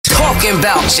talking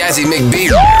about Jazzy Mcbee.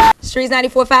 Streetz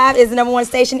 94.5 is the #1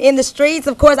 station in the streets.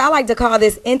 Of course, I like to call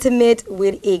this Intimate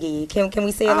with Iggy. Can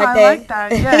we say it like that? I like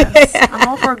that, yes. I'm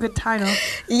all for a good title.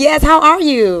 Yes, how are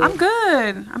you? I'm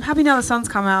good. I'm happy now the sun's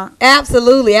come out.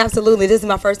 Absolutely, absolutely. This is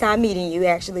my first time meeting you,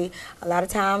 actually. A lot of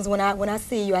times when I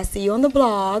see you on the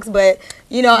blogs, but,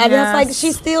 you know, and it's like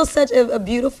she's still such a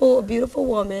beautiful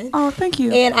woman. Oh, thank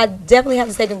you. And I definitely have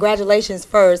to say congratulations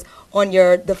first on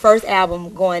the first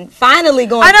album finally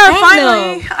going I know,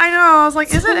 platinum. finally. I know. I was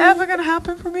like, is it ever going to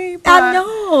happen for me? But I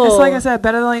know. It's like I said,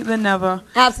 better late than never.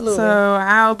 Absolutely. So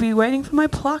I'll be waiting for my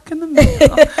plaque in the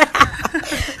mail.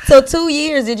 So 2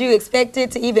 years, did you expect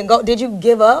it to even go? Did you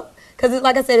give up? Because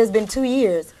like I said, it's been 2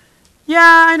 years.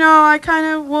 Yeah, I know. I kind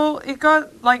of, well, it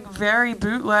got like very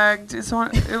bootlegged. It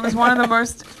was one of the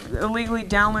most illegally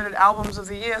downloaded albums of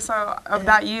the year,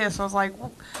 that year. So I was like,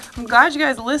 well, I'm glad you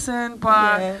guys listened,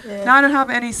 but now I don't have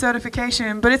any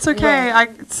certification. But it's okay. I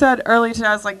said earlier today,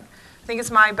 I was like, I think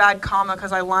it's my bad karma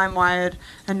because I LimeWired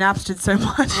and Napstered so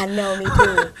much. I know, me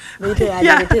too. Me too. I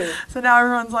did it too. So now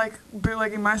everyone's like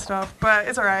bootlegging my stuff, but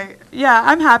it's all right. Yeah,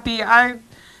 I'm happy. I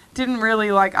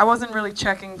wasn't really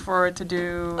checking for it to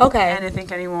do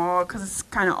anything anymore because it's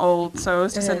kind of old, so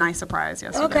it's just a nice surprise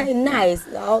yesterday. Okay, nice.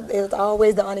 It's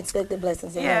always the unexpected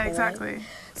blessings. Yeah, exactly. Right?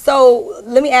 So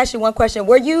let me ask you one question.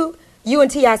 Were you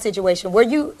and T.I. situation, were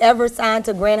you ever signed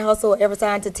to Grand Hustle or ever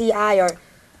signed to T.I. or?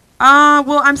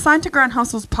 Well, I'm signed to Grand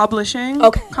Hustle's publishing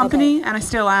company, and I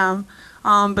still am,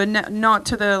 but not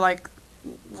to the, like,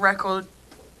 record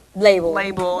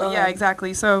label. Yeah,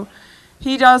 exactly. So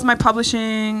he does my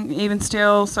publishing even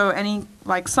still, so any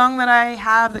like song that I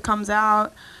have that comes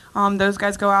out, those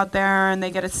guys go out there and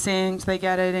they get it synced, they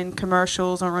get it in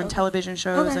commercials or on television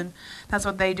shows, and that's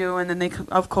what they do. And then they,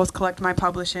 of course, collect my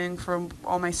publishing from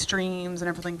all my streams and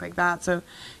everything like that. So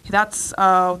that's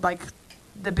like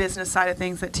the business side of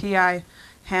things that T.I.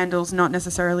 handles, not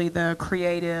necessarily the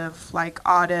creative, like,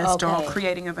 artist or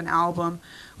creating of an album,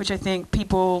 which I think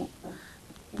people,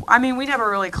 I mean, we never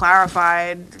really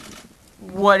clarified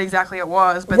what exactly it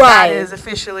was, but that is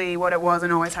officially what it was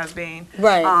and always has been.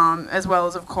 Right. As well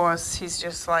as, of course, he's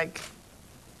just like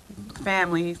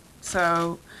family,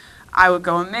 so I would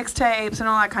go on mixtapes and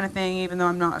all that kind of thing, even though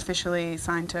I'm not officially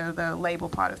signed to the label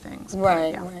part of things.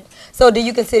 Right, right. So do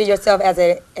you consider yourself as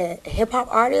a hip-hop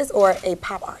artist or a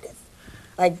pop artist?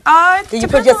 Like, do you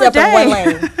put yourself in one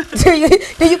lane?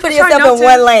 do you put yourself in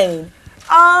one lane?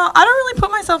 I don't really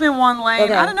put myself in one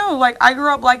lane. I don't know. Like, I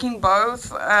grew up liking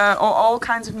both, or all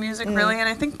kinds of music, really. And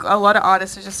I think a lot of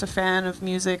artists are just a fan of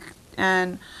music.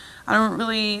 And I don't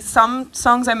really, some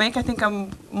songs I make, I think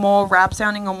I'm more rap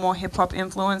sounding or more hip hop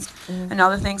influenced. And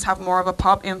other things have more of a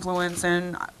pop influence.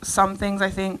 And some things I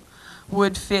think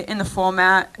would fit in the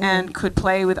format and could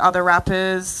play with other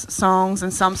rappers' songs.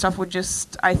 And some stuff would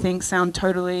just, I think, sound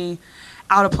totally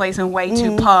out of place and way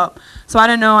too pop. So I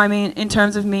don't know. I mean, in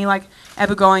terms of me, like,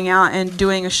 ever going out and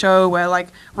doing a show where, like,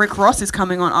 Rick Ross is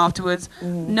coming on afterwards,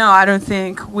 no, I don't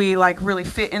think we, like, really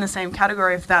fit in the same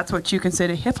category if that's what you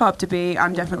consider hip-hop to be.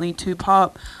 I'm definitely too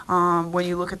pop when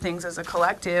you look at things as a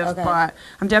collective, but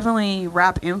I'm definitely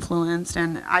rap influenced,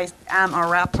 and I am a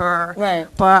rapper,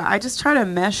 but I just try to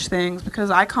mesh things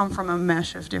because I come from a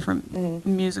mesh of different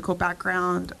musical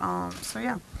background, so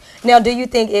yeah. Now, do you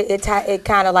think it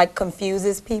kind of like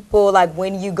confuses people, like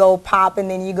when you go pop and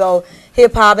then you go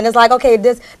hip hop, and it's like, okay,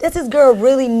 does this girl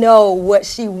really know what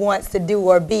she wants to do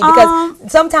or be?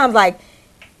 Because sometimes, like,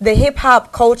 the hip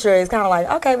hop culture is kind of like,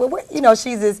 okay, well, you know,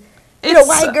 she's this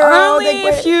white girl. Only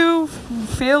if you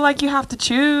feel like you have to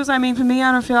choose. I mean, for me,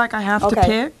 I don't feel like I have to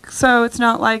pick. So it's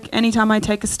not like anytime I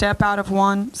take a step out of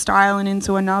one style and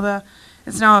into another,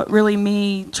 it's not really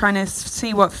me trying to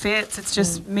see what fits. It's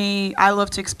just me. I love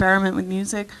to experiment with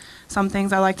music. Some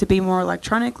things I like to be more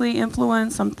electronically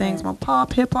influenced. Some things more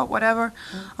pop, hip-hop, whatever.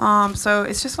 So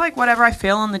it's just like whatever I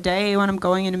feel on the day when I'm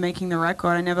going into making the record.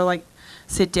 I never, like,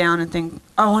 sit down and think,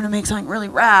 oh, I want to make something really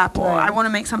rap, or I want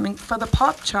to make something for the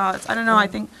pop charts. I don't know. I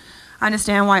think I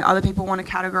understand why other people want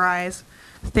to categorize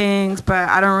things, but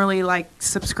I don't really, like,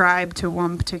 subscribe to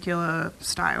one particular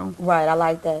style. Right, I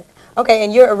like that. Okay,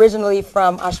 and you're originally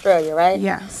from Australia, right?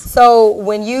 Yes. So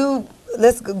when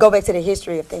let's go back to the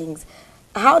history of things.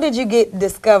 How did you get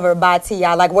discovered by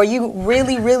T.I.? Like, were you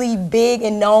really, really big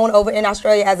and known over in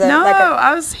Australia as a... No,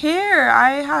 I was here.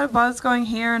 I had a buzz going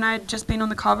here, and I had just been on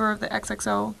the cover of the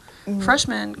XXL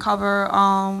freshman cover,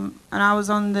 and I was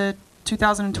on the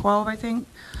 2012, I think,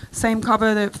 same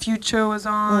cover that Future was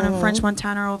on, and French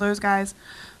Montana, all those guys.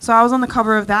 So I was on the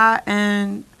cover of that,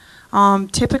 and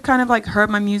Tip had kind of, like, heard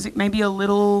my music maybe a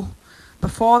little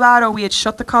before that, or we had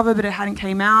shot the cover, but it hadn't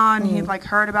came out, and he had, like,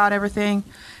 heard about everything.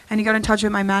 and he got in touch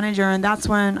with my manager, and that's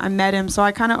when I met him. So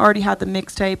I kind of already had the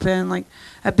mixtape and like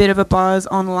a bit of a buzz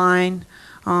online.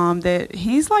 That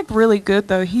he's like really good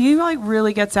though. He like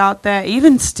really gets out there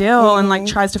even still and like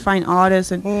tries to find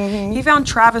artists, and he found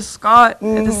Travis Scott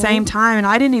at the same time, and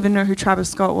I didn't even know who Travis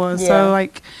Scott was. So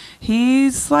like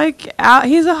he's like out,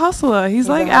 he's a hustler. He's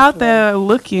like out there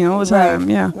looking all the time.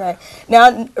 Right.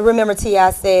 Now remember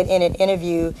T.I. said in an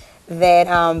interview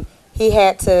that he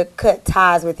had to cut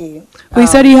ties with you. Well, he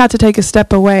said he had to take a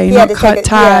step away, not cut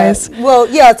ties.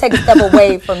 Yeah, take a step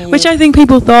away from you. Which I think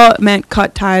people thought meant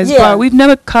cut ties, but we've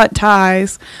never cut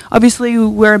ties. Obviously,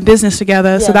 we're in business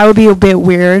together, so that would be a bit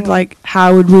weird. Like,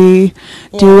 how would we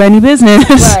do any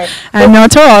business and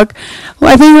not talk?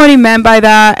 Well, I think what he meant by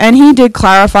that, and he did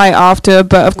clarify after,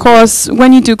 but of course,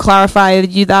 when you do clarify,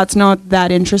 that's not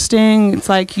that interesting. It's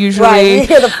like usually... Right, we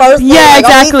hear the first thing. Yeah,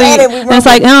 exactly. And it's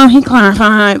like, oh, he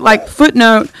clarified. Like,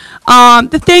 footnote.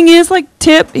 The thing is, like,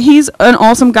 Tip, he's an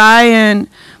awesome guy, and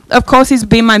of course he's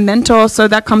been my mentor, so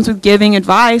that comes with giving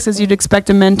advice as you'd expect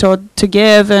a mentor to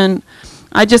give. And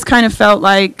I just kind of felt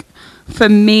like for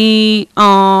me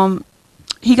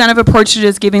he kind of approached it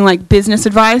as giving like business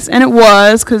advice, and it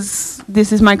was, because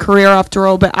this is my career after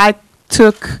all, but I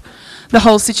took the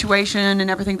whole situation and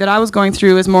everything that I was going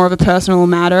through as more of a personal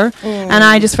matter. And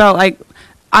I just felt like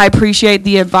I appreciate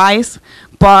the advice,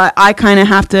 but I kind of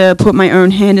have to put my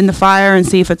own hand in the fire and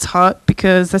see if it's hot,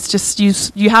 because that's just,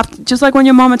 you have to, just like when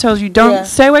your mama tells you, don't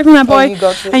stay away from that boy,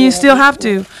 and you still have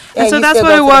to. And so that's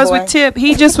what it was with Tip.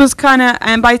 He just was kind of,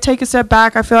 and by take a step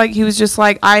back, I feel like he was just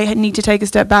like, I need to take a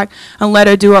step back and let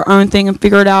her do her own thing and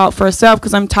figure it out for herself,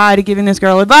 because I'm tired of giving this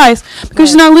girl advice, because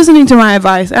she's not listening to my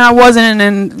advice. And I wasn't,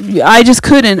 and I just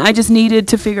couldn't. I just needed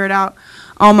to figure it out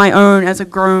on my own as a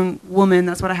grown woman.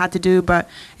 That's what I had to do, but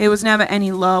it was never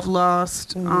any love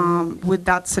lost with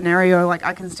that scenario. Like,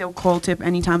 I can still call Tip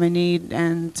anytime I need,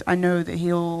 and I know that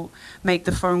he'll make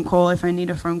the phone call if I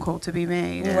need a phone call to be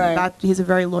made. And that, he's a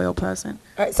very loyal person.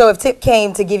 Right. So if Tip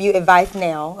came to give you advice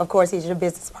now, of course he's your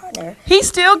business partner. He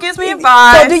still gives me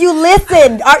advice. So do you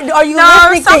listen? Are you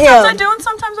listening to him? Sometimes I do and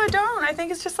sometimes I don't. I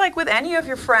think it's just like with any of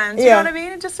your friends. You know what I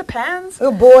mean? It just depends.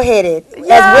 You're bullheaded. As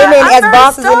women, as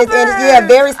bosses in this industry,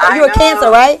 you're a Cancer,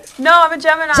 right? No, I'm a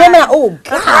Gemini. Oh,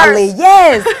 golly,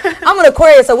 yes. I'm an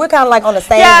Aquarius, so we're kind of like on the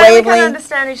same wavelength. We can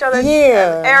understand each other.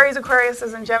 Yeah. Aries, Aquarius,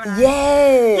 and Gemini.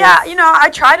 Yes. Yeah, you know, I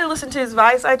try to listen to his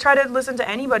advice. I try to listen to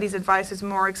anybody's advice who's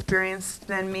more experienced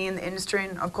than me in the industry,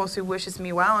 and of course who wishes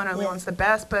me well and only wants the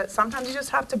best. But sometimes you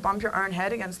just have to bump your own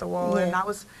head against the wall, and that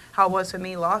was how it was for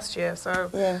me last year. So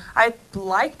I'd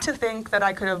like to think that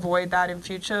I could avoid that in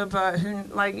future, but who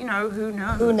knows?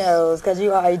 Who knows? Because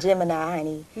you are a Gemini,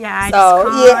 honey. Yeah, so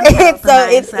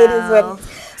it is what.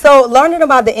 So learning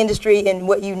about the industry and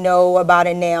what you know about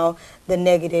it now, the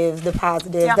negatives, the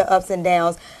positives, the ups and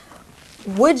downs.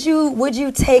 Would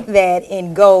you take that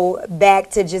and go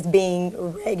back to just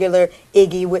being regular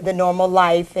Iggy with the normal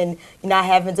life and not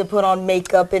having to put on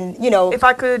makeup and If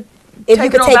I could. If you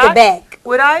could take it back,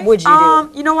 would I? Would you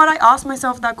do? You know what? I asked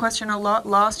myself that question a lot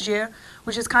last year,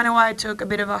 which is kind of why I took a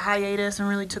bit of a hiatus and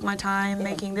really took my time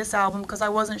making this album, because I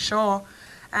wasn't sure,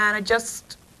 and I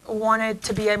just wanted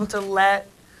to be able to let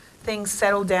things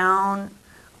settle down,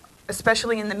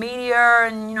 especially in the media,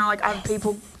 and like I have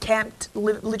people camped,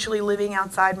 literally living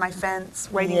outside my fence,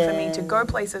 waiting for me to go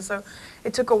places. So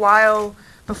it took a while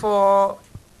before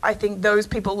I think those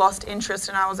people lost interest,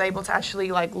 and I was able to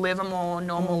actually like live a more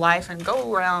normal life and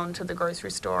go around to the grocery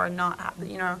store and not have,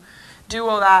 do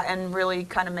all that and really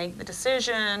kind of make the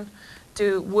decision.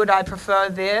 Would I prefer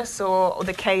this or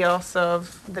the chaos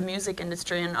of the music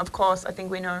industry? And of course, I think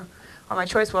we know what my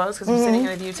choice was, because I'm sitting here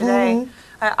with you today.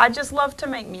 I just love to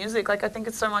make music. Like, I think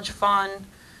it's so much fun,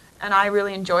 and I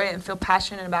really enjoy it and feel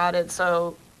passionate about it.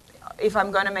 So if I'm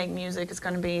going to make music, it's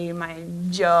going to be my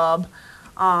job.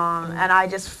 And I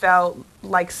just felt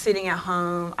like sitting at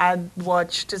home. I'd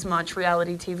watched as much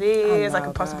reality TV as I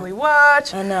could possibly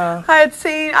watch. I know.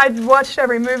 I'd watched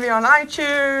every movie on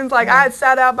iTunes. Like, I had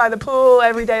sat out by the pool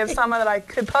every day of summer that I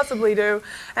could possibly do.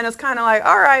 And it's kind of like,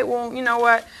 all right, well, you know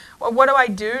what? What do I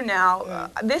do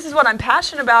now? This is what I'm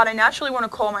passionate about. I naturally want to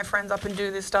call my friends up and do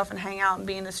this stuff and hang out and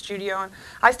be in the studio. And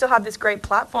I still have this great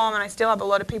platform, and I still have a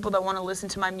lot of people that want to listen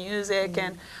to my music.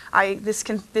 And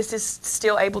this is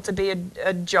still able to be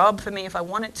a job for me if I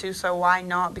want it to. So why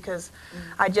not? Because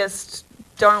I just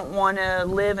don't want to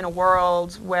live in a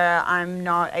world where I'm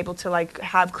not able to like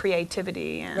have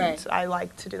creativity, and I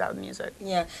like to do that with music.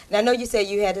 Yeah. Now I know you said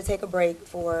you had to take a break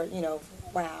for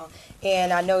Wow.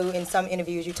 And I know in some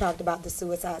interviews you talked about the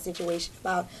suicide situation,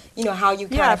 about, you know, how you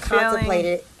kind of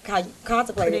contemplated,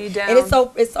 and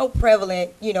it's so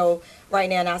prevalent, you know, right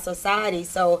now in our society.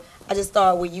 So I just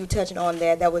thought with you touching on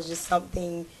that, that was just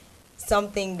something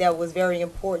that was very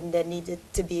important that needed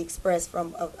to be expressed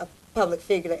from a public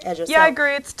figure as yourself. Yeah, I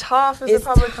agree. It's tough as a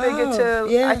public figure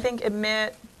to, I think,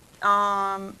 admit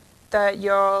that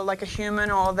you're like a human,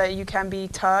 or that you can be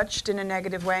touched in a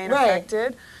negative way and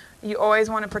affected. You always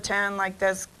want to pretend like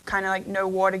there's kind of like no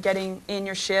water getting in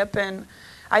your ship. And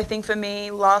I think for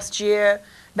me, last year,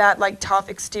 that like tough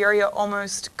exterior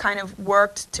almost kind of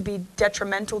worked to be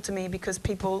detrimental to me, because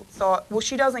people thought, well,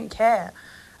 she doesn't care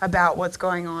about what's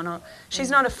going on, or she's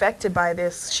not affected by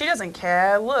this. She doesn't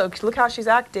care. Look how she's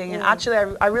acting. And actually,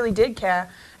 I really did care,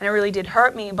 and it really did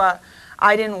hurt me, but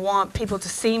I didn't want people to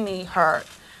see me hurt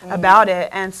about it.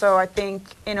 And so I think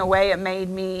in a way it made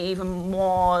me even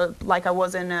more like I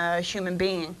wasn't a human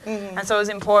being. And so it was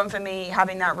important for me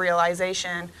having that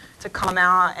realization to come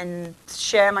out and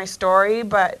share my story,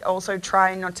 but also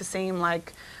try not to seem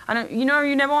like, you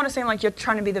never want to seem like you're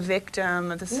trying to be the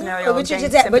victim of the scenario.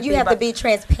 But you have to be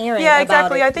transparent. Yeah,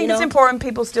 exactly. I think it's important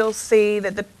people still see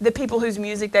that the people whose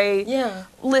music they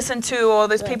listen to, or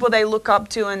those people they look up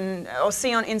to, or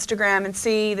see on Instagram and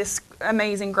see this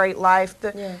amazing, great life.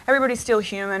 Everybody's still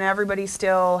human. Everybody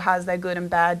still has their good and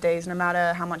bad days, no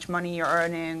matter how much money you're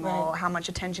earning or how much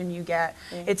attention you get.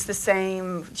 It's the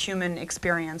same human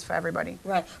experience for everybody.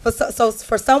 Right. So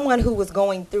for someone who was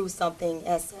going through something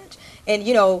as such, and,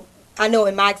 you know, I know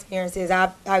in my experiences,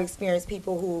 I've experienced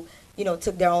people who, you know,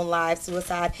 took their own lives,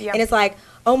 suicide. And it's like,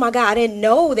 oh my God, I didn't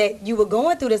know that you were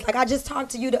going through this. Like, I just talked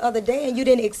to you the other day and you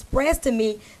didn't express to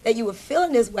me that you were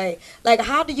feeling this way. Like,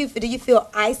 how do you feel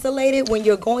isolated when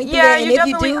you're going through that? Yeah, you're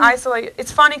definitely isolated.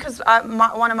 It's funny because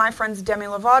one of my friends, Demi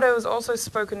Lovato, has also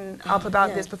spoken up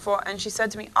about this before. And she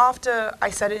said to me after I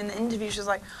said it in the interview, she was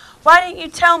like, why didn't you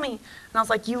tell me? And I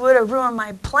was like, you would have ruined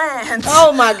my plans.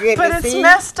 Oh my goodness. But it's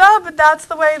messed up, but that's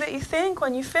the way that you think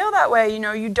when you feel that way. You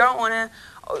know, you don't want to,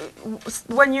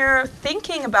 when you're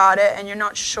thinking about it and you're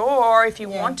not sure if you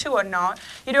want to or not,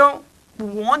 you don't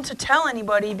want to tell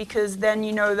anybody, because then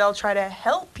you know they'll try to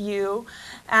help you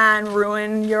and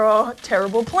ruin your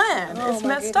terrible plan. It's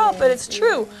messed up, but it's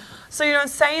true. So you don't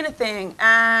say anything.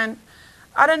 And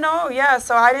I don't know,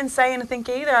 so I didn't say anything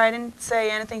either. I didn't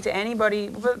say anything to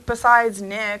anybody besides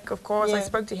Nick, of course. I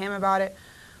spoke to him about it,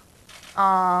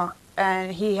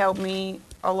 and he helped me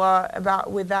a lot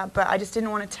with that, but I just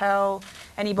didn't want to tell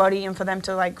anybody and for them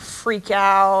to like freak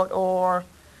out or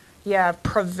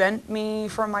prevent me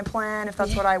from my plan if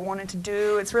that's what I wanted to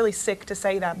do. It's really sick to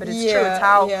say that, but it's true. It's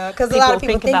how because a lot of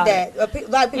people think that. A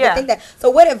lot of people think that. So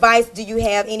what advice do you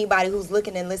have anybody who's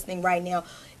looking and listening right now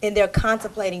and they're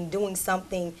contemplating doing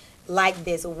something like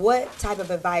this? What type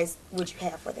of advice would you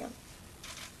have for them?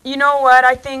 You know what?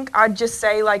 I think I'd just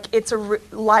say, like,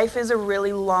 life is a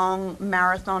really long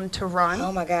marathon to run.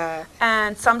 Oh my God.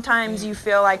 And sometimes you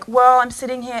feel like, well, I'm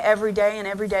sitting here every day, and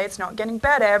every day it's not getting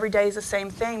better. Every day is the same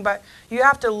thing. But you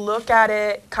have to look at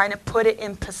it, kind of put it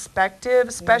in perspective,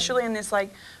 especially in this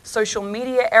like social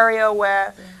media area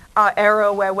where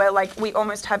where like we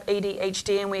almost have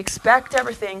ADHD and we expect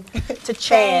everything to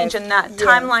change and that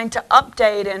timeline to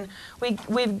update, and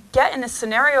we get in a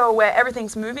scenario where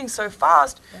everything's moving so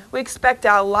fast, we expect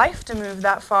our life to move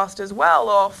that fast as well,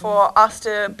 or for us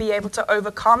to be able to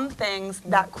overcome things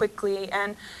that quickly,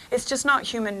 and it's just not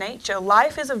human nature.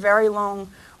 Life is a very long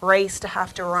race to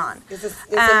have to run. It's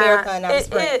a marathon, not a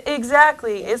sprint.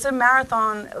 Exactly. It's a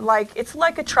marathon, it's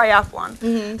like a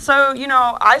triathlon. So, you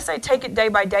know, I say take it day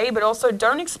by day, but also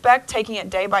don't expect taking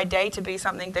it day by day to be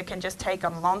something that can just take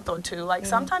a month or two. Like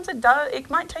sometimes it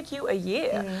might take you a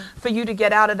year for you to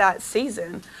get out of that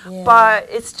season. But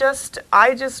it's just,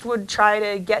 I just would try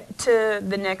to get to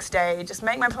the next day, just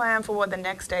make my plan for what the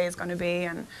next day is going to be,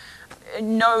 and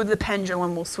know the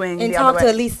pendulum will swing and the other way. Talk to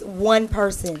at least one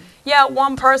person. Yeah,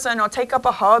 one person, or take up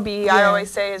a hobby. I always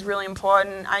say is really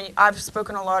important. I've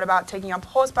spoken a lot about taking up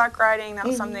horseback riding. That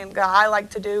was something that I like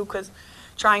to do, because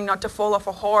trying not to fall off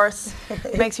a horse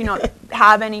makes you not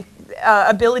have any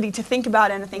ability to think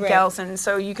about anything else, and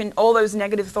so all those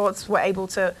negative thoughts were able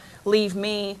to leave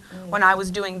me when I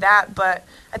was doing that. But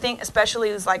I think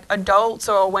especially as like adults,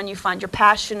 or when you find your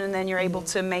passion and then you're able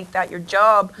to make that your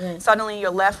job, suddenly you're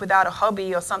left without a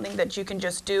hobby or something that you can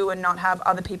just do and not have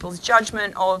other people's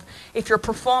judgment of if you're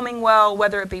performing well,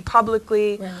 whether it be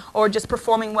publicly or just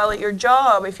performing well at your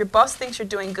job, if your boss thinks you're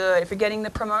doing good, if you're getting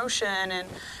the promotion. And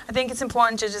I think it's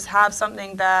important to just have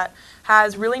something that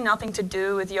has really nothing to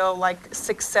do with your like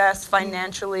success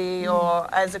financially or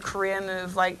as a career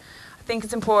move. Like, I think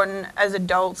it's important as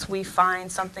adults we find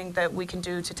something that we can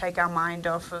do to take our mind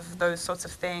off of those sorts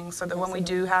of things, so that when we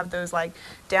do have those like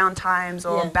down times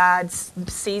or bad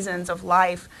seasons of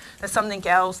life, there's something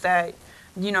else that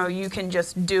you can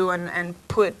just do and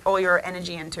put all your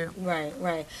energy into. Right,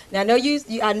 right. Now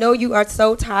I know you are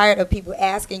so tired of people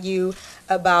asking you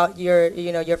about your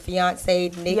fiance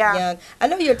Nick Young. I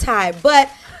know you're tired, but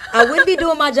I wouldn't be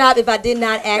doing my job if I did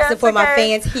not ask it for my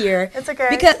fans here. It's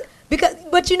okay.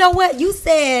 But you know what? You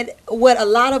said what a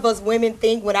lot of us women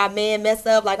think when our man mess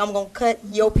up, like, I'm going to cut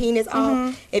your penis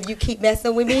off if you keep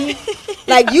messing with me.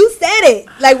 Like, you said it.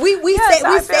 Like, we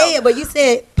say it, but you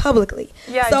said it publicly.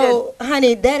 Yeah, so,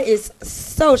 honey, that is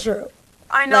so true.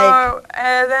 I know.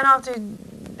 And then after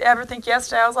everything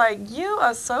yesterday, I was like, you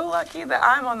are so lucky that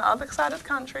I'm on the other side of the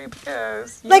country,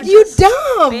 because you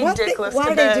dumb. Ridiculous. Why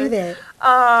did they do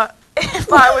that?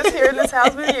 If I was here in this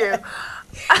house with you.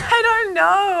 I don't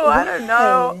know. I don't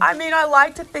know. I mean, I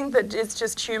like to think that it's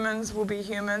just humans will be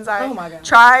humans. I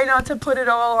try not to put it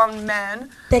all on men.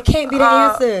 That can't be the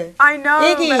answer. I know,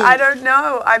 Iggy. But I don't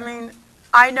know. I mean,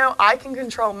 I know I can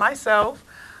control myself.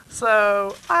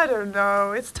 So, I don't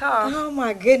know. It's tough. Oh,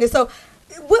 my goodness. So,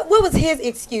 what was his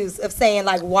excuse of saying,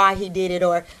 like, why he did it?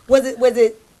 Or was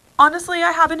it? Honestly,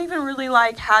 I haven't even really,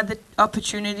 like, had the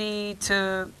opportunity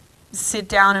to sit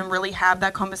down and really have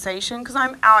that conversation, because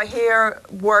I'm out here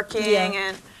working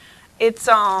and it's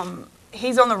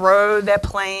he's on the road, they're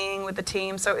playing with the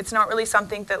team, so it's not really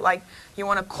something that like you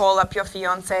want to call up your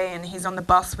fiance and he's on the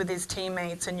bus with his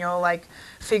teammates and you're like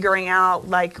figuring out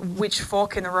like which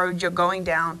fork in the road you're going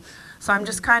down. So I'm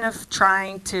just kind of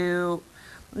trying to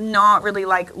not really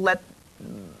like let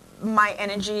my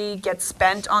energy get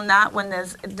spent on that when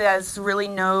there's really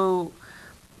no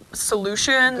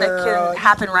solution that can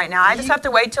happen right now. I just have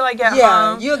to wait till I get home.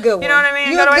 Yeah, you're a good one. You know what I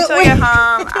mean? I gotta wait till I get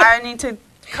home. I need to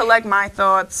collect my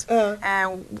thoughts,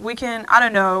 and we can. I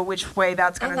don't know which way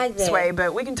that's gonna sway,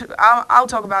 but we can. I'll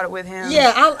talk about it with him.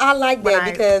 Yeah, I like that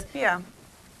because.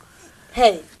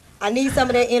 Hey, I need some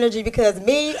of that energy because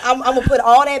I'm gonna put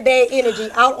all that bad energy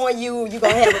out on you. You're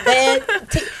gonna have a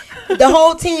bad. The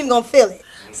whole team gonna feel it.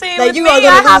 See, like you are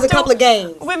going to lose a couple of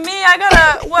games. With me, I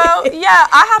gotta,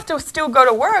 I have to still go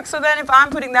to work. So then if I'm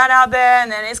putting that out there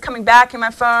and then it's coming back in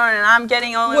my phone and I'm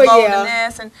getting all involved in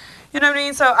this and, you know what I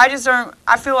mean? So I just don't,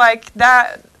 I feel like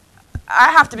that,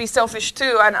 I have to be selfish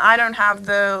too, and I don't have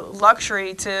the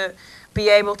luxury to be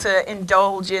able to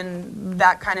indulge in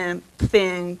that kind of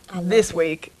thing this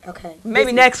week. Okay.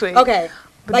 Maybe next week. Okay.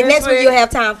 But like next week you'll have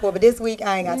time for, but this week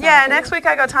I ain't got time. Yeah, next week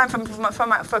I got time for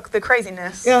the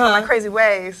craziness, for my crazy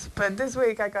ways. But this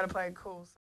week I gotta play it cool.